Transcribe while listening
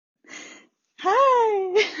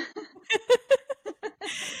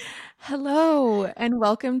Hello, and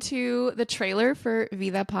welcome to the trailer for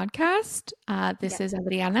Vida podcast. This Yes. is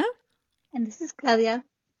Adriana. And this is Claudia.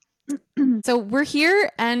 So we're here,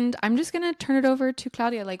 and I'm just going to turn it over to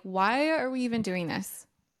Claudia. Like, why are we even doing this?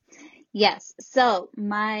 Yes. So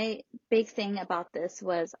my big thing about this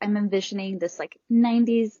was I'm envisioning this like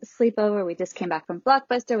 90s sleepover. We just came back from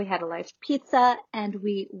Blockbuster. We had a large pizza and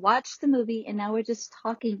we watched the movie and now we're just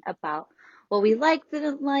talking about what we liked,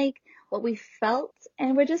 didn't like, what we felt,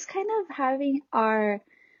 and we're just kind of having our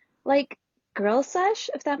like girl sesh,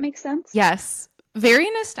 if that makes sense. Yes, very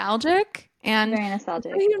nostalgic. And Very just so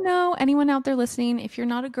nostalgic. you know, anyone out there listening, if you're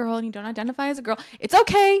not a girl and you don't identify as a girl, it's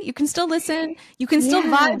okay. You can still listen. You can still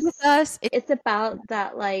vibe with Yes. us. It's about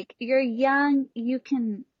that, like, you're young, you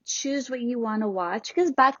can choose what you want to watch.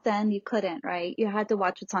 Because back then you couldn't, right? You had to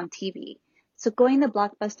watch what's on TV. So going to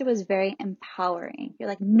Blockbuster was very empowering. You're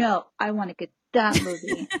like, no, I want to get that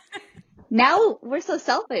movie. Now we're so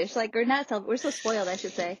selfish. Like, we're not selfish. We're so spoiled, I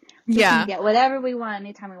should say. We can Yeah, get whatever we want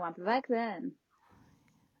anytime we want. But back then,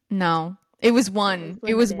 no. It was it one. was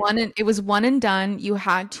It was limited. one and it was one and done. You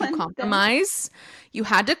had to One done. compromise. You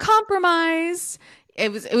had to compromise.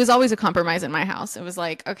 It was always a compromise in my house. It was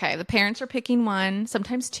like, okay, the parents are picking one,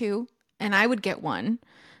 sometimes two, and I would get one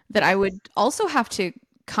that I would also have to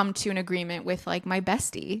come to an agreement with like my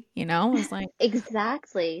bestie, you know? It was like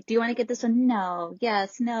Exactly. Do you want to get this one? No.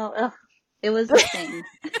 Yes. No. Ugh. It was a thing.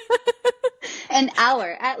 An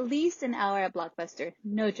hour, at least an hour at Blockbuster.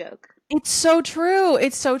 No joke. it's so true.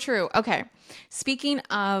 It's so true. Okay. Speaking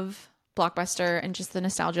of Blockbuster and just the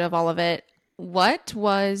nostalgia of all of it, what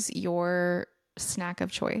was your snack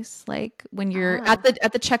of choice? Like when you're Ah, at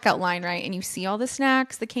the checkout line, right? And you see all the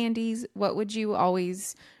snacks, the candies, what would you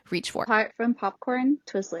always reach for? apart from popcorn,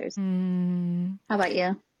 Twizzlers. Mm, How about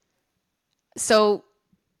you? so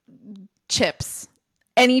chips.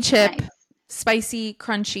 Any chip, Nice. spicy,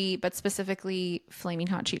 crunchy, but specifically flaming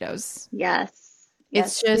hot Cheetos. Yes.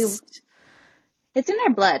 It's Yes. just It's in our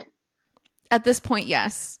blood. at this point,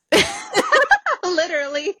 yes.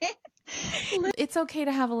 Literally. It's okay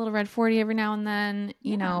to have a little red 40 every now and then,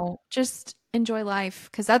 just enjoy life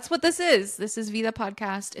because that's what this is. This is Vida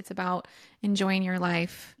podcast. It's about enjoying your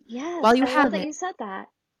life while Yes. you I love have that it. you said that.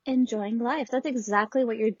 Enjoying life. That's exactly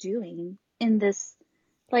what you're doing in this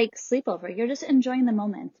like sleepover. You're just enjoying the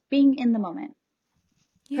moment, being in the moment.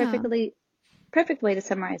 Yeah. Perfectly, perfect way to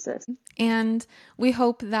summarize this. And we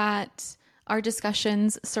hope that our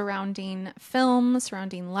discussions surrounding film,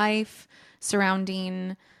 surrounding life,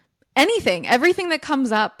 surrounding anything, everything that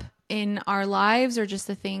comes up in our lives, or just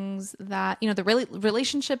the things that, the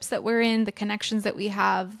relationships that we're in, the connections that we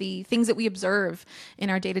have, the things that we observe in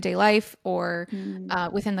our day-to-day life or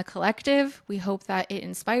Mm, within the collective. We hope that it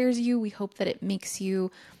inspires you. We hope that it makes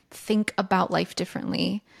you think about life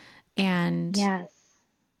differently. And yes.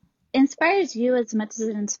 Inspires you as much as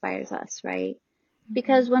it inspires us, right?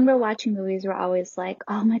 Because when we're watching movies, we're always like,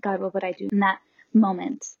 oh my God, what would I do in that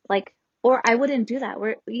moment? Like, or I wouldn't do that.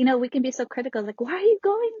 We can be so critical, like, why are you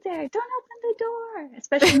going there? Don't open the door,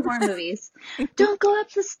 especially in horror movies. Don't go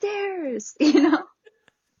up the stairs, you know?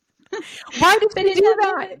 why did But you in do that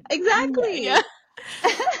that? moment, Yeah. exactly.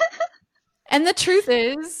 And the truth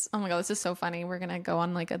is, oh my God, this is so funny. We're going to go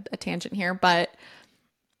on like a tangent here, but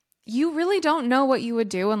you really don't know what you would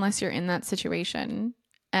do unless you're in that situation.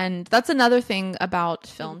 And that's another thing about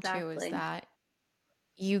film too, is Exactly. that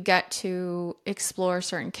you get to explore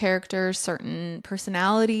certain characters, certain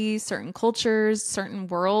personalities, certain cultures, certain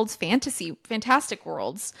worlds,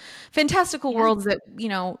 fantastical Yeah. worlds that,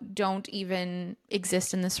 don't even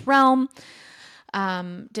exist in this realm,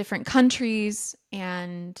 different countries,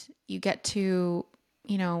 and you get to,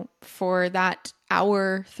 for that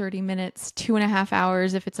hour, 30 minutes, 2.5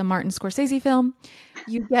 hours, if it's a Martin Scorsese film,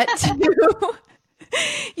 you get to,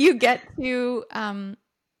 you get to,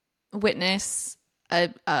 witness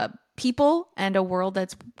a people and a world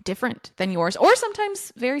that's different than yours, or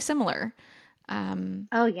sometimes very similar.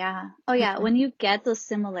 Oh, yeah. Oh, With yeah. When you get those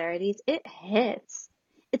similarities, it hits.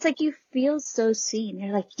 It's like you feel so seen.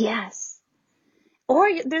 You're like, yes. Or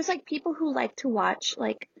there's like people who like to watch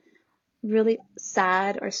like really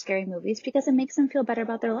sad or scary movies because it makes them feel better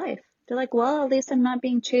about their life. They're like, well, at least I'm not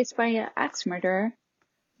being chased by an axe murderer.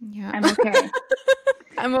 yeah, I'm okay,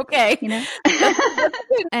 I'm okay. you know? That's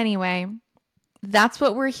good. Anyway, that's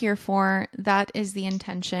what we're here for. That is the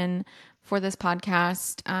intention for this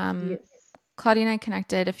podcast. Yes. Claudia and I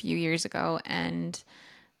connected a few years ago, and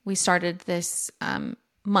we started this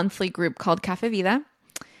monthly group called Cafe Vida,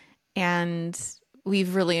 and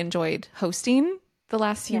we've really enjoyed hosting the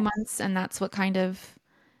last few Yes. months, and that's what kind of,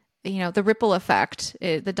 the ripple effect,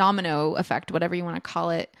 the domino effect, whatever you want to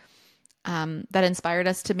call it, that inspired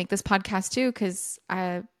us to make this podcast too. Cause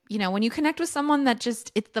when you connect with someone that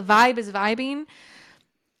just, it's the vibe is vibing,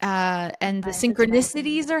 and the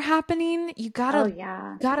synchronicities are happening, you Oh gotta,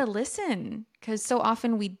 yeah. gotta listen. Cause so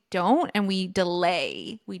often we don't, and we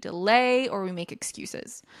delay, or we make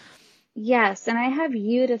excuses. Yes, and I have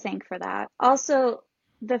you to thank for that. Also,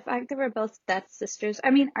 the fact that we're both death sisters.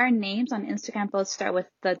 I mean, our names on Instagram both start with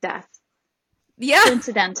the death. Yeah.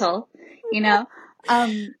 Coincidental, you know.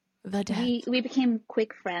 Um, The death. we became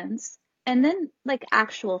quick friends, and then like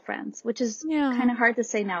actual friends, which is Yeah. kind of hard to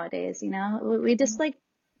say nowadays, you know. We just like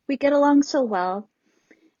we get along so well.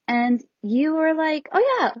 And you were like,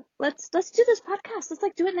 "Oh yeah, let's do this podcast. Let's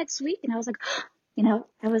like do it next week." And I was like,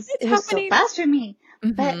 It's it was so happening. fast for me.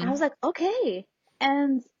 But I Mm-hmm. was like, "Okay."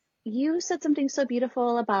 And you said something so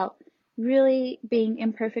beautiful about really being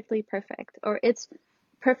imperfectly perfect, or it's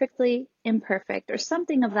perfectly imperfect, or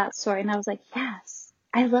something of that sort. And I was like, "Yes,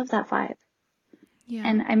 I love that vibe." Yeah.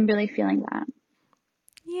 And I'm really feeling that.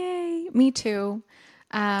 Yay. Me too.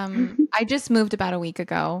 I just moved about a week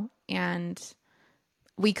ago, and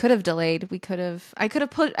we could have delayed. I could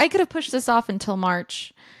have pushed this off until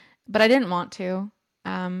March, but I didn't want to.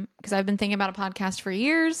 Because I've been thinking about a podcast for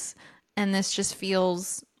years, and this just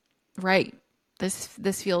feels right. This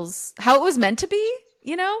feels how it was meant to be,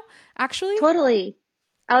 actually. Totally.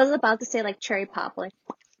 I was about to say like cherry pop, like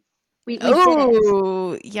we did it,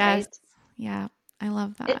 Oh, yes. right? Yeah. I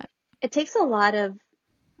love It that. it takes a lot of,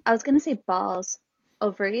 I was gonna say balls,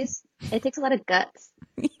 ovaries. It takes a lot of guts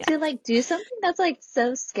Yeah. to like do something that's like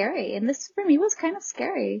so scary. And this for me was kind of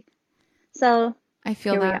scary. So I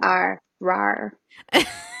feel here we that. are. Rar.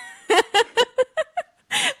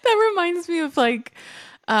 That reminds me of like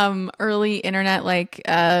early internet, like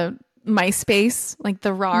MySpace, like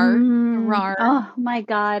the RAR. RAR. Oh my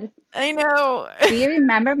God. I know. Do you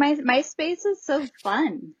remember MySpace was so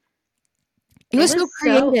fun? It It was so was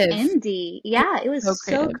so creative. indie. It Yeah, it was was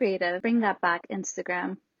so so creative. creative. Bring that back,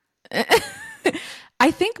 Instagram.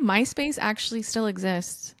 I think MySpace actually still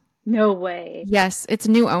exists. No way. Yes, it's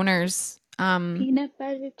new owners. Peanut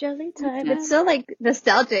butter jelly time. It's Yeah. so like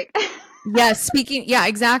nostalgic. Yes, yeah,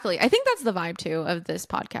 exactly. I think that's the vibe too of this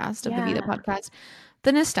podcast, of the Vida Yeah, podcast.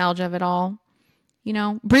 The nostalgia of it all. I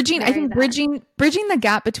very think that. bridging the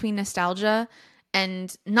gap between nostalgia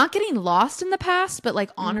and not getting lost in the past, but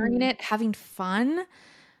like honoring Mm. it, having fun.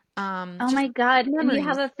 Oh Just my God. And you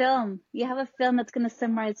have memories. a film. You have a film that's going to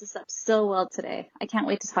summarize this up so well today. I can't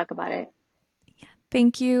wait to talk about it.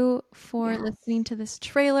 Thank you for listening Yes. to this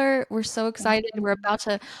trailer. We're so Thank excited. We're you. about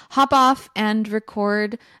to hop off and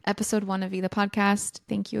record episode 1 of Vida Podcast.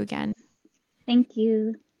 Thank you again. Thank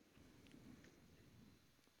you.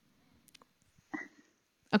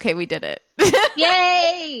 Okay, we did it.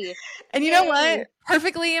 Yay! And you know what? Yay!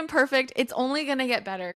 Perfectly imperfect. It's only going to get better.